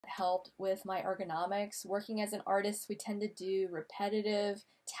helped with my ergonomics. Working as an artist, we tend to do repetitive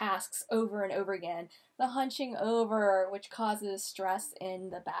tasks over and over again. The hunching over, which causes stress in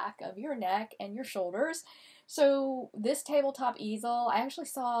the back of your neck and your shoulders. So this tabletop easel, I actually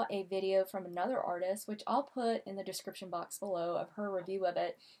saw a video from another artist, which I'll put in the description box below, of her review of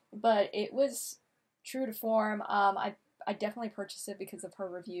it, but it was true to form. I definitely purchased it because of her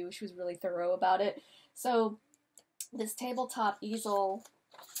review. She was really thorough about it. So this tabletop easel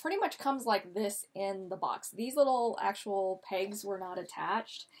pretty much comes like this in the box. These little actual pegs were not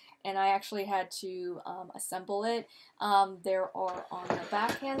attached, and I actually had to assemble it. There are on the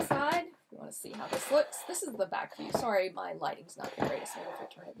backhand side. You want to see how this looks. This is the back view. Sorry, my lighting's not the greatest. Maybe if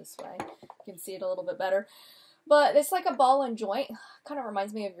I turn it this way, you can see it a little bit better. But it's like a ball and joint. Kind of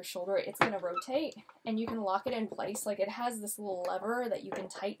reminds me of your shoulder. It's going to rotate, and you can lock it in place. Like, it has this little lever that you can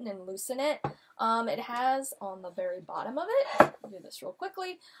tighten and loosen it. It has on the very bottom of it, I'll do this real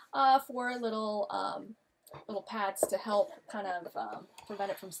quickly, 4 little pads to help kind of prevent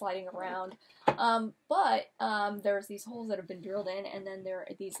it from sliding around. But there's these holes that have been drilled in, and then there are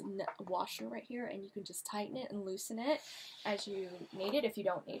these washer right here, and you can just tighten it and loosen it as you need it. If you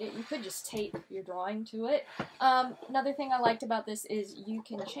don't need it, you could just tape your drawing to it. Another thing I liked about this is you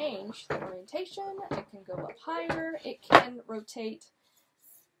can change the orientation. It can go up higher. It can rotate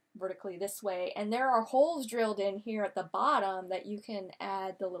vertically this way, and there are holes drilled in here at the bottom that you can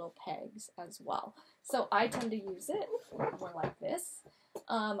add the little pegs as well. So I tend to use it more like this.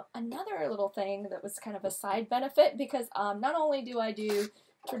 Another little thing that was kind of a side benefit, because not only do I do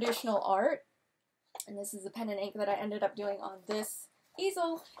traditional art, and this is a pen and ink that I ended up doing on this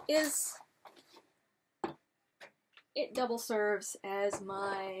easel, is it double serves as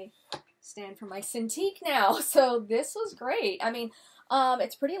my stand for my Cintiq now. So this was great. I mean,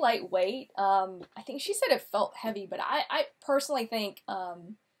 it's pretty lightweight. I think she said it felt heavy, but I personally think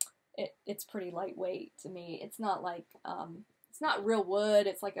it's pretty lightweight to me. It's not like, it's not real wood.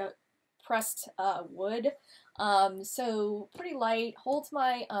 It's like a pressed wood. So pretty light. Holds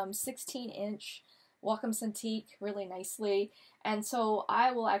my 16-inch Wacom Cintiq really nicely. And so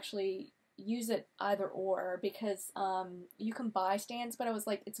I will actually use it either or, because you can buy stands, but I was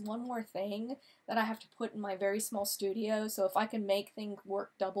like, it's one more thing that I have to put in my very small studio, so if I can make things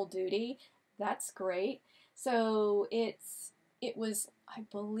work double duty, that's great. So it was, I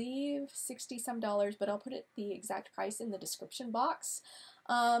believe, $60 some, but I'll put the exact price in the description box,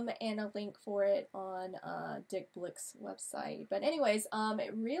 and a link for it on Dick Blick's website. But anyways,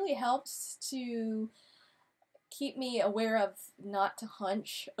 it really helps to keep me aware of not to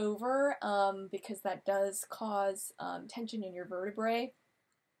hunch over, because that does cause tension in your vertebrae.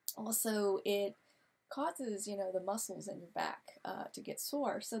 Also, it causes, the muscles in your back to get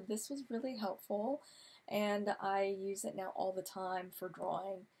sore. So this was really helpful, and I use it now all the time for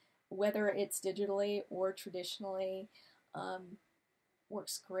drawing, whether it's digitally or traditionally.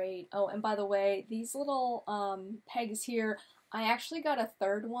 Works great. Oh, and by the way, these little pegs here, I actually got a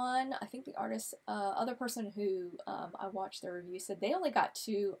third one. I think the artist, other person who I watched their review, said they only got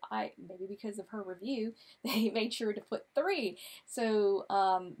 2. Maybe because of her review, they made sure to put 3. So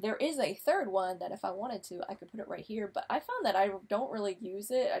there is a third one that if I wanted to, I could put it right here. But I found that I don't really use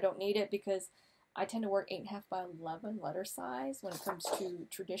it. I don't need it because I tend to work 8.5 by 11 letter size when it comes to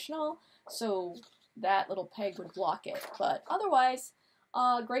traditional. So that little peg would block it. But otherwise,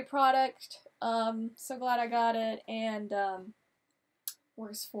 great product. So glad I got it, and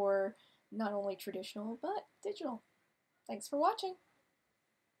works for not only traditional but digital. Thanks for watching.